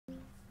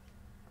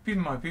Good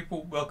my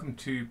people, welcome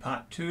to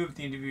part 2 of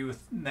the interview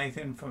with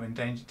Nathan from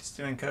Endangered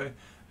Distilling Co.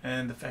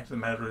 And the fact of the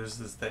matter is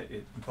that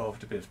it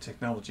involved a bit of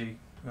technology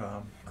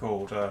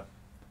called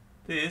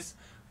this,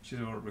 which is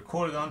what we're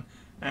recorded on,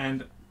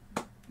 and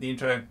the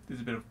intro is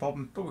a bit of a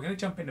problem, but we're going to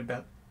jump in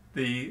about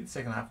the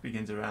second half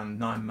begins around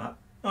 9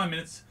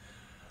 minutes.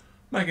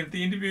 Making it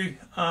the interview.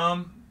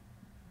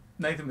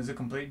 Nathan was a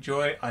complete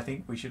joy. I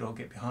think we should all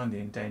get behind the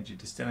Endangered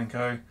Distilling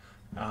Co.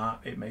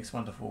 It makes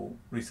wonderful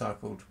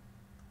recycled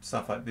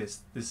stuff like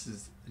this. This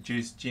is a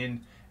juice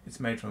gin.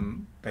 It's made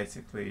from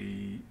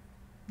basically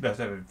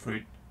leftover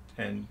fruit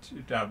and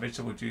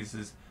vegetable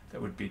juices that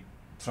would be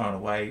thrown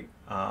away.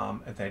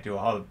 And they do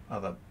other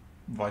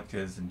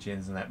vodkas and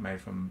gins and that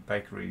made from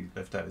bakery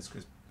leftovers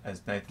because,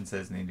 as Nathan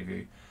says in the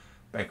interview,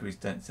 bakeries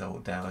don't sell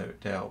day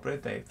old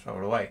bread, they throw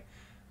it away.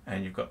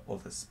 And you've got all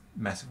this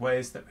massive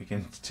waste that we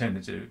can turn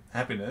into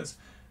happiness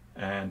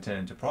and turn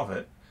into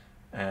profit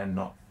and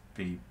not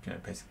be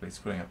basically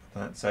screwing up the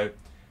planet. So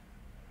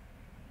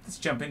let's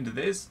jump into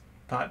this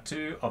part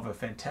 2 of a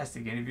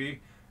fantastic interview,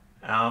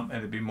 and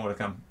there'll be more to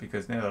come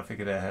because now that I've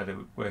figured out how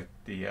to work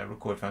the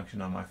record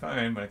function on my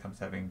phone when it comes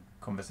to having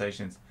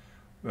conversations,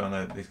 we all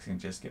know that this can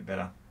just get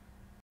better.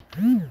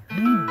 I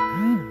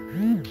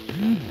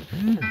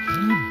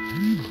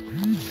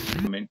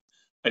mean,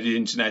 I did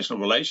international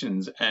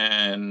relations,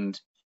 and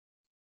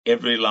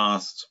every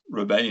last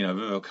rebellion I've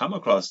ever come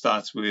across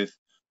starts with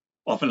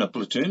often a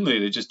platoon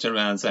leader just turn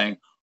around saying,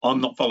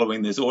 "I'm not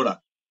following this order."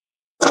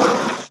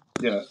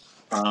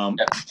 I'm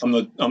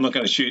not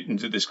going to shoot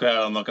into this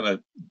crowd. I'm not going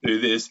to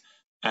do this,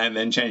 and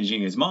then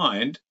changing his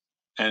mind,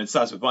 and it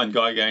starts with one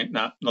guy going,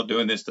 "Nah, not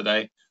doing this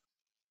today.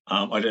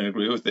 I don't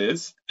agree with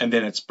this," and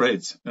then it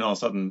spreads, and all of a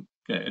sudden,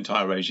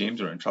 entire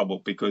regimes are in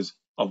trouble because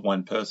of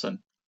one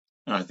person.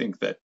 And I think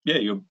that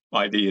your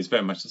idea is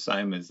very much the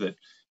same. Is that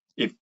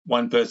if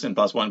one person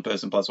plus one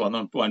person plus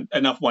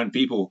one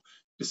people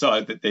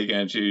decide that they're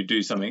going to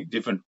do something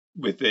different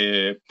with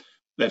their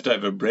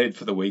leftover bread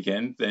for the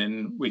weekend,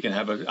 then we can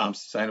have a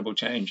sustainable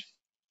change.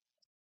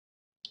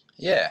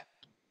 Yeah,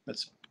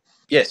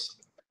 yes,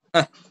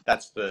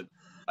 that's the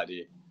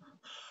idea.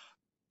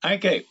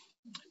 Okay,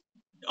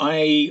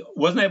 I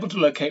wasn't able to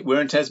locate where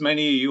in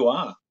Tasmania you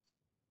are.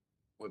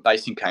 We're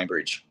based in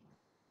Cambridge,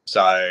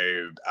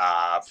 so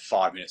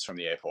 5 minutes from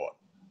the airport.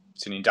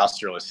 It's an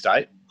industrial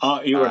estate.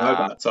 Oh, you were in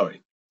Hobart,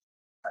 sorry.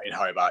 In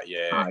Hobart,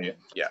 yeah.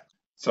 Yeah.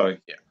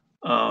 Sorry. Yeah.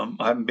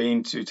 I haven't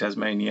been to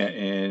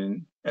Tasmania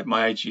at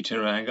my age, you turn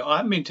around and go, I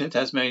haven't been to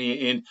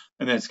Tasmania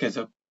and that's because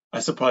of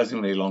a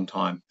surprisingly long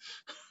time.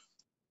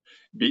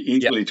 Be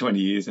easily 20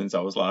 years since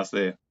I was last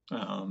there.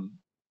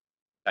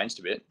 Changed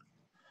a bit.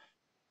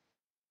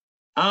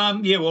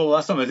 Well,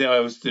 last time I was there, I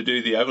was to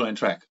do the overland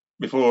track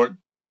before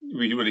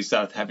we really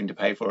started having to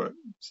pay for it.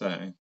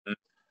 So,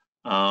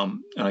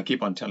 and I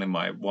keep on telling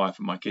my wife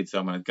and my kids that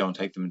I'm going to go and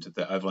take them to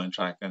the overland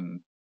track,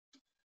 and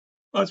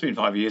it's been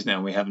 5 years now,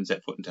 and we haven't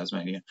set foot in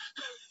Tasmania.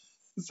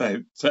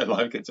 so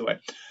life gets away.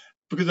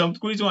 Because the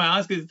reason why I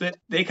ask is that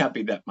there can't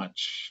be that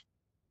much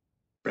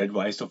bread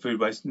waste or food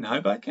waste in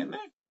Hobart, can there?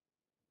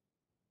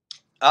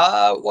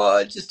 Well,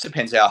 it just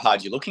depends how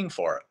hard you're looking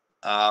for it.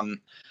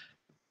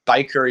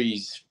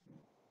 Bakeries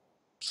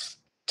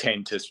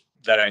they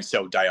don't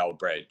sell day-old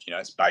bread.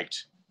 It's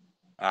baked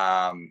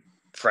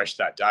fresh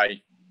that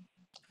day.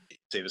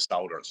 It's either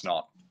sold or it's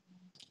not.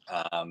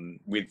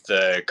 With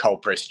the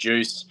cold-pressed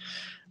juice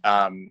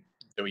that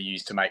we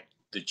use to make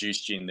the juice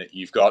gin that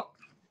you've got,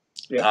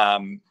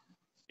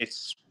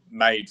 it's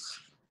made,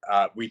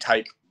 we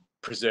take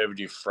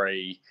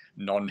preservative-free,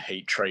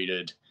 non-heat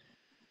treated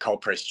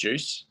cold-pressed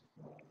juice.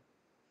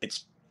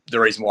 It's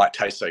the reason why it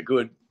tastes so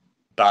good,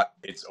 but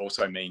it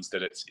also means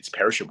that it's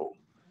perishable.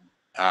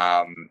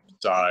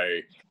 So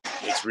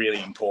it's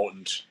really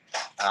important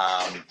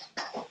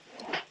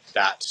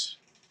that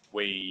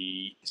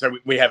we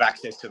have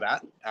access to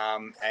that.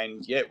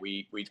 And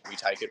we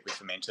take it, we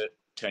ferment it,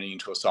 turn it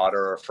into a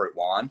cider or a fruit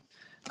wine,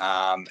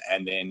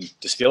 and then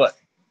distill it,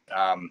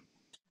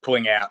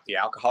 pulling out the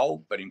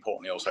alcohol, but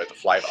importantly also the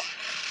flavour.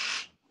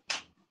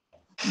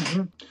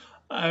 Mm-hmm.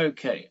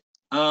 Okay.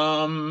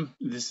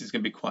 This is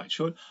going to be quite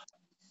short.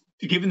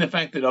 Given the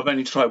fact that I've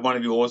only tried one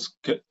of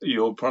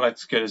your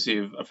products courtesy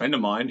of a friend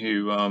of mine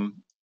who,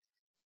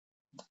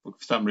 for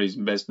some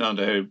reason best known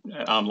to her,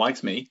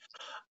 likes me,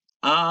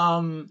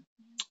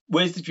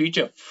 where's the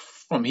future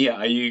from here?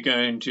 Are you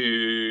going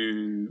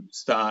to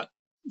start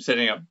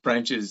setting up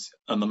branches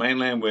on the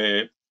mainland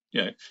where,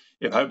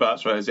 if Hobart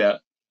throws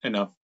out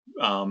enough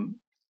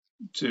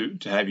to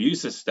have you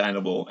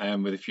sustainable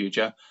and with a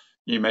future,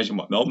 you imagine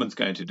what Melbourne's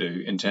going to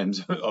do in terms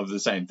of the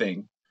same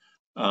thing.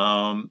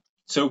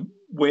 So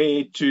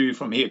where to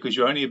from here? Because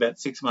you're only about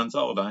 6 months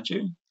old, aren't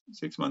you?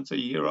 6 months, a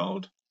year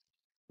old?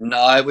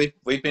 No,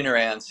 we've been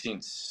around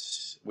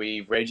since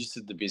we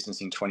registered the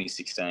business in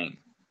 2016.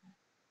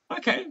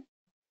 Okay.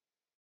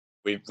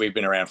 We've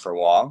been around for a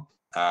while.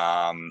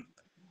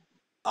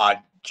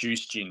 Our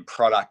juice gin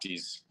product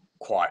is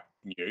quite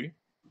new.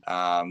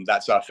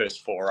 That's our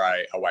first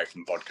foray away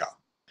from vodka.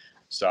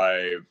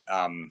 So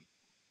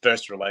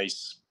first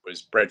release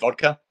was bread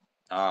vodka,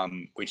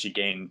 which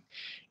again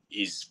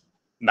is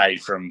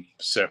made from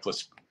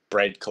surplus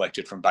bread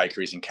collected from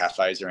bakeries and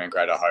cafes around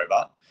Greater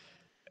Hobart.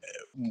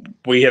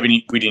 We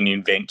didn't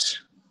invent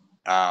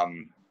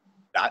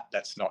that.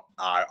 That's not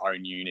our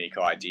own unique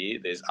idea.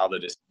 There's other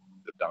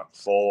distilleries that have done it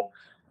before.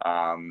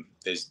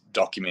 There's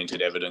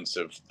documented evidence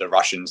of the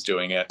Russians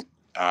doing it,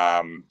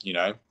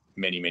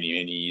 many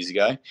years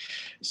ago.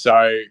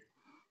 So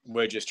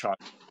we're just trying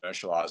to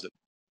commercialise it,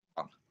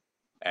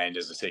 and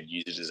as I said,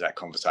 use it as that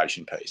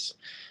conversation piece.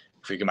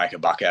 If we can make a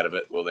buck out of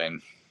it, well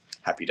then,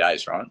 happy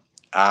days, right?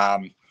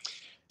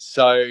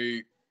 So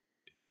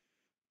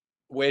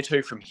where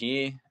to from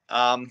here?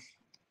 I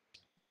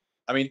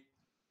mean,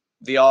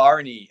 the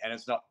irony, and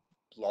it's not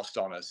lost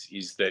on us,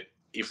 is that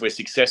if we're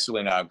successful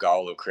in our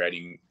goal of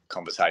creating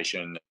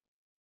conversation,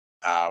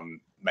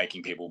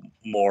 making people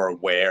more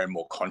aware and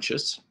more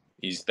conscious,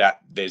 is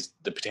that there's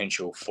the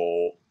potential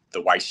for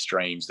the waste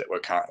streams that we're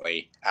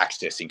currently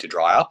accessing to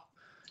dry up.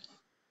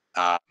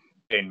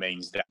 Then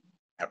means that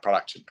our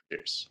product to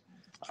produce.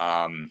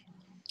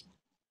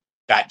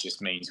 That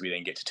just means we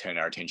then get to turn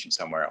our attention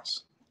somewhere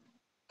else.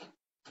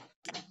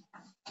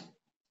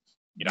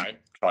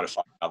 Try to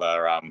find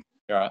another. All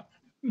right.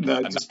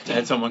 No, just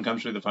had someone come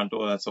through the front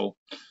door. That's all.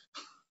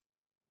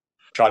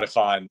 Try to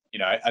find,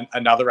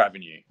 another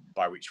avenue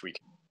by which we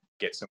can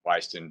get some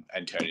waste and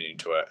turn it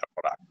into a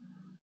product.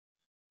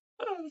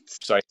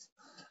 So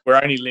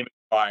we're only limited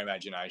by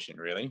imagination,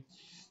 really.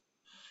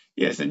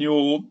 Yes, and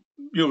you're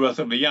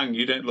relatively young.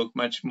 You don't look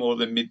much more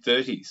than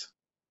mid-30s.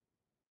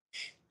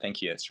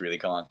 Thank you. That's really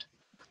kind.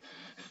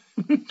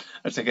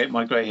 That's okay.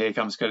 My grey hair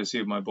comes courtesy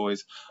of my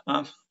boys.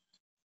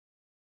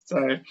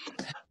 So,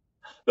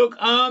 look,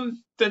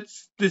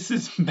 this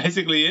is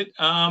basically it.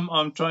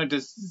 I'm trying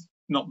to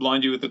not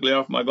blind you with the glare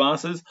off my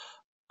glasses.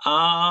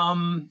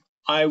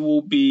 I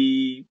will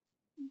be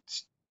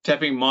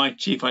tapping my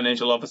chief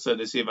financial officer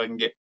to see if I can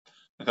get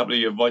a couple of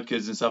your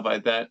vodkas and stuff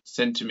like that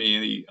sent to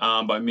me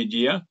by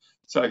mid-year,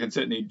 so I can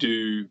certainly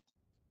do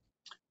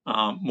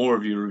more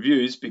of your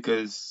reviews,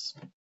 because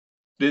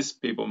this,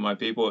 my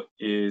people,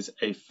 is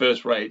a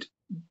first-rate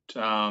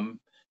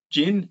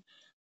gin,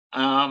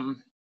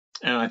 and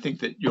I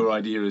think that your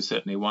idea is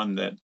certainly one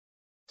that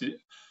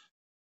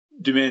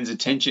demands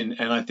attention,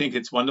 and I think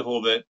it's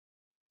wonderful that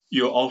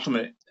your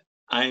ultimate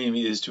aim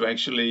is to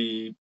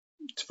actually,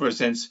 for a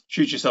sense,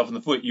 shoot yourself in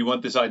the foot. You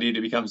want this idea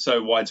to become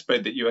so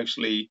widespread that you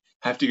actually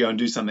have to go and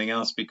do something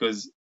else,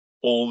 because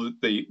all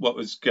what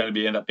was going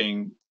to end up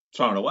being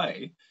thrown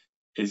away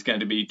is going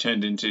to be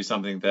turned into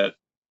something that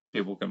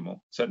people can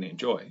certainly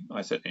enjoy.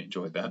 I certainly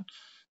enjoyed that.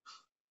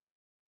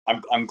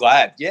 I'm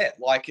glad. Yeah,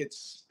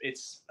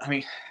 it's I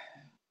mean,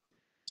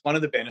 one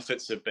of the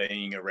benefits of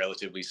being a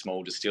relatively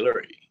small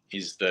distillery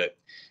is that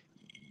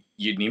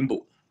you're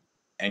nimble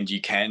and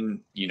you can,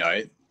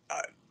 the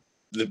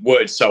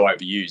word's so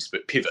overused,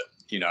 but pivot,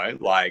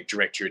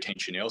 direct your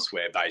attention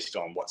elsewhere based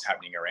on what's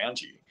happening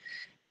around you.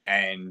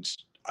 And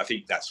I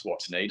think that's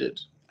what's needed,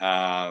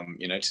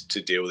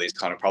 to deal with these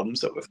kind of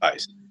problems that we're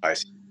facing.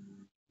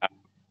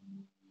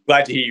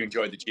 Glad to hear you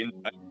enjoyed the gin.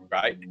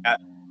 Right.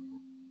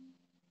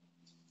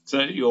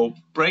 So you're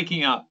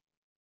breaking up.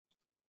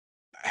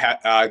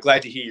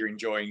 Glad to hear you're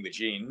enjoying the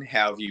gin.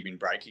 How have you been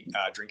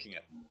drinking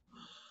it?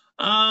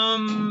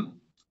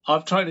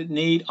 I've tried it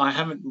neat. I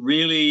haven't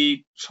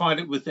really tried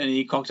it with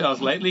any cocktails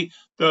lately,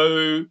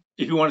 though.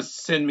 If you want to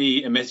send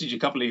me a message, a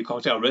couple of your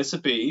cocktail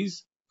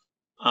recipes,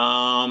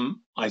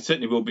 I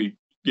certainly will be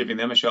giving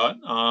them a shot.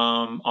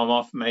 I'm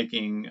off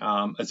making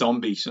a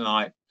zombie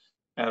tonight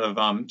out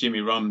of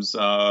Jimmy Rum's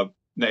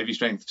Navy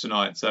Strength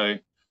tonight. So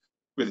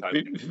with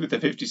the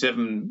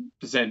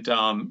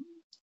 57%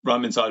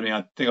 rum inside me,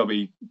 I think I'll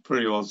be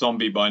pretty well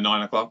zombie by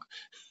 9 o'clock.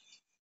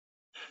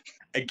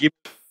 A given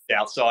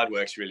outside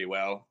works really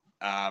well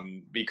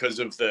because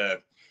of so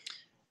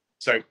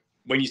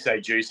when you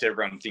say juice,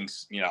 everyone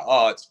thinks,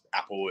 it's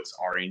apple, it's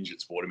orange,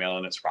 it's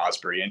watermelon, it's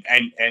raspberry, and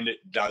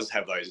it does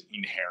have those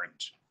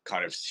inherent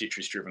kind of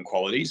citrus-driven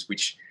qualities,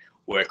 which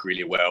work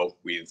really well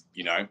with,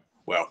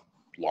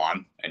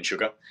 lime and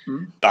sugar.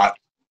 Mm. But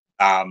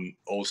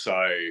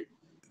also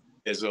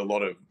there's a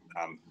lot of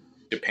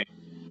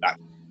depending that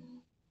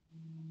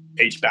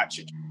each batch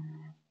of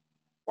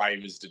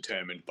flavors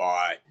determined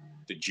by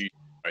the juice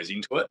that goes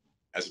into it,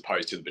 as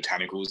opposed to the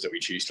botanicals that we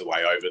choose to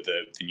lay over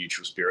the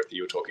neutral spirit that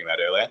you were talking about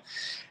earlier.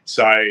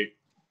 So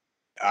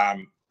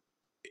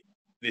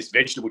there's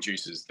vegetable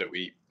juices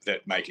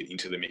that make it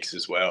into the mix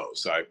as well.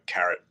 So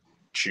carrot,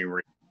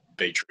 turmeric,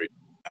 beetroot,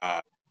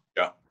 and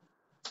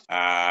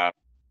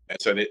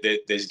so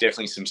there's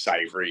definitely some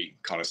savoury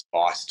kind of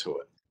spice to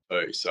it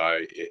too. So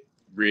it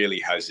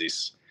really has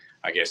this,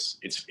 I guess,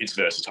 it's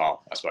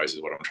versatile, I suppose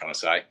is what I'm trying to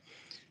say.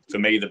 For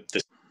me, the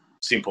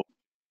simple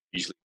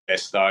usually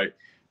best though.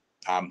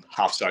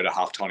 Half soda,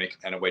 half tonic,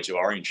 and a wedge of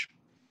orange.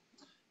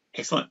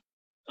 Excellent.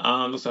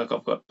 Looks like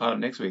I've got part of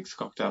next week's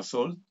cocktail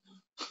sorted.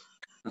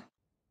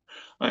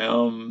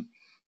 My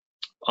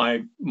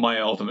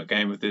ultimate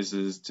game with this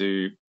is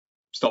to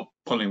stop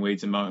pulling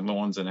weeds and mowing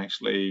lawns and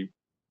actually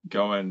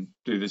go and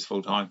do this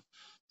full time.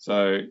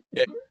 So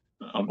Yeah.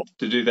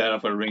 to do that,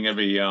 I've got to wring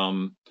every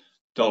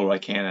dollar I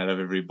can out of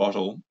every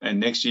bottle. And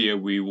next year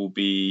we will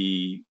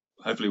be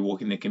hopefully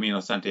walking the Camino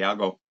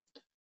Santiago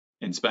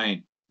in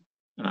Spain,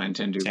 and I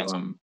intend to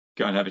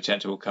go and have a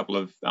chat to a couple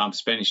of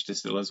Spanish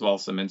distillers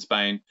whilst I'm in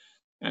Spain,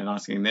 and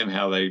asking them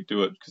how they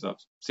do it, because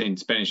I've seen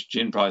Spanish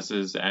gin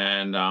prices,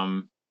 and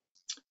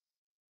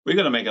we've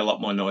got to make a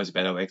lot more noise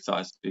about our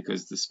excise,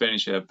 because the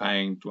Spanish are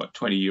paying what,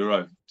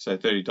 €20, so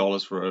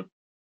 $30 for a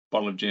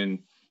bottle of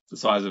gin the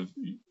size of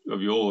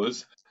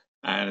yours,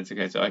 and it's a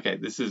case of, okay,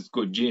 this is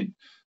good gin,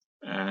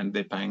 and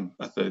they're paying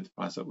a third the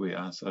price that we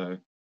are. So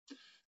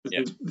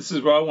this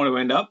is where I want to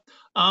end up.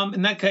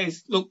 In that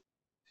case, look,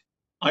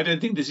 I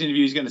don't think this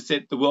interview is going to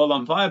set the world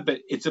on fire, but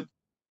it's a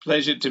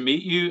pleasure to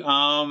meet you.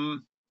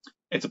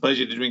 It's a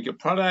pleasure to drink your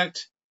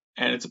product,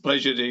 and it's a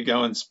pleasure to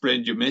go and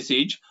spread your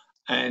message.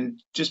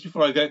 And just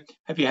before I go,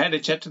 have you had a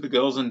chat to the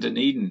girls in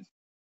Dunedin?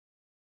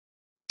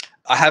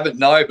 I haven't,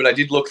 no, but I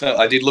did look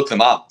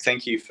them up.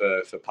 Thank you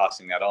for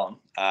passing that on.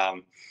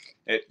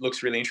 It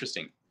looks really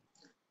interesting.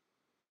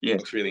 Yeah, it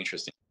looks really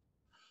interesting.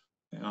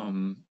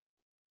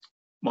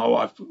 My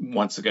wife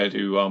wants to go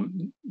to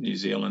New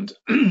Zealand.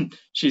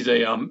 She's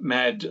a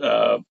mad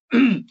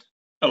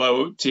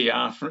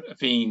LOTR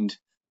fiend,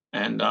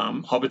 and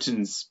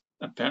Hobbiton's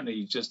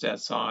apparently just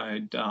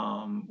outside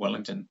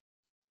Wellington.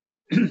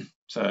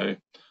 So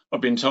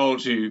I've been told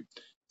to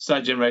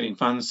start generating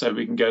funds so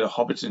we can go to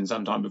Hobbiton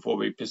sometime before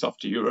we piss off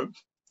to Europe.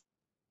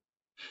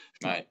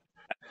 Mate,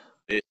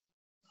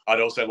 I'd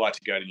also like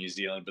to go to New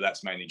Zealand, but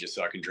that's mainly just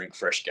so I can drink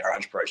Fresh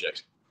Garage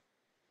Project.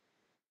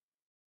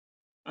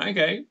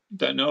 Okay,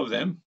 don't know of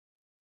them.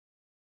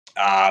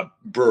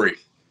 Brewery.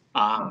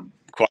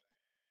 Quite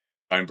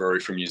own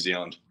brewery from New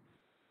Zealand.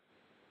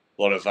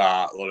 A lot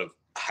of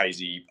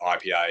hazy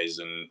IPAs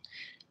and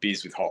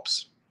beers with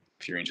hops.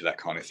 If you're into that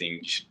kind of thing,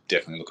 you should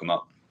definitely look them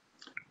up.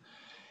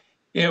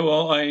 Yeah,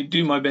 well, I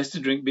do my best to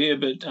drink beer,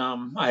 but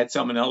I had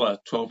salmonella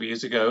 12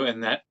 years ago,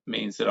 and that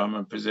means that I'm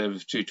a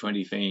preservative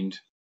 220 fiend.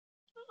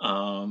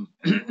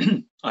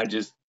 I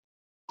just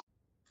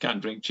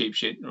can't drink cheap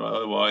shit, or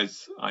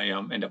otherwise I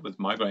end up with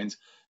migraines.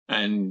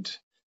 And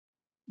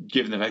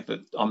given the fact that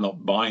I'm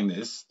not buying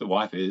this, the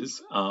wife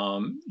is,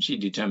 she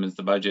determines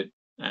the budget,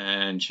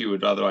 and she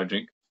would rather I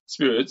drink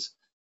spirits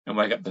and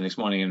wake up the next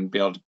morning and be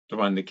able to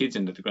run the kids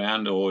into the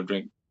ground, or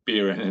drink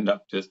beer and end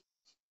up just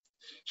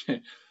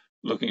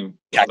looking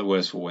rather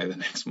worse for wear the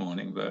next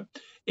morning. But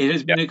it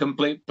has been a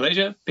complete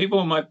pleasure.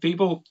 My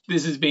people,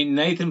 this has been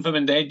Nathan from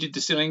Endangered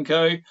Distilling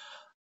Co.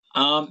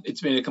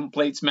 It's been a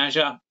complete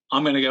smasher.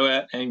 I'm going to go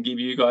out and give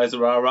you guys a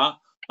rah-rah.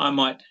 I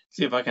might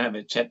see if I can have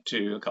a chat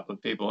to a couple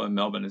of people in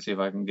Melbourne and see if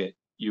I can get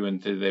you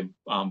into their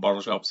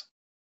bottle shops.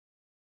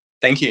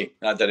 Thank you.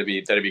 That'd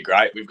be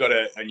great. We've got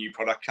a new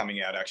product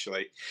coming out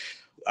actually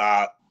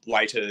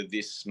later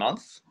this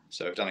month.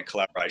 So we've done a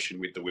collaboration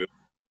with the Wheel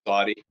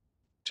Society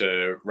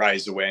to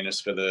raise awareness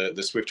for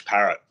the Swift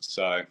Parrot.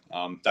 So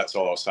that's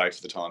all I'll say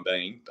for the time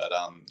being. But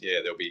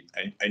there'll be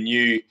a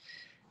new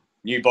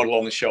bottle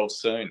on the shelves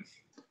soon.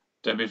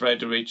 Don't be afraid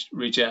to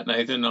reach out,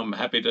 Nathan. I'm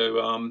happy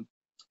to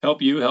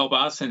help you, help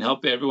us, and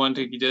help everyone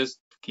to just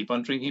keep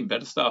on drinking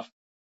better stuff.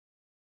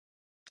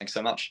 Thanks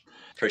so much.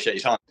 Appreciate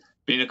your time.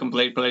 Been a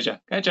complete pleasure.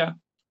 Catch ya.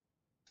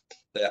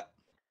 Yeah.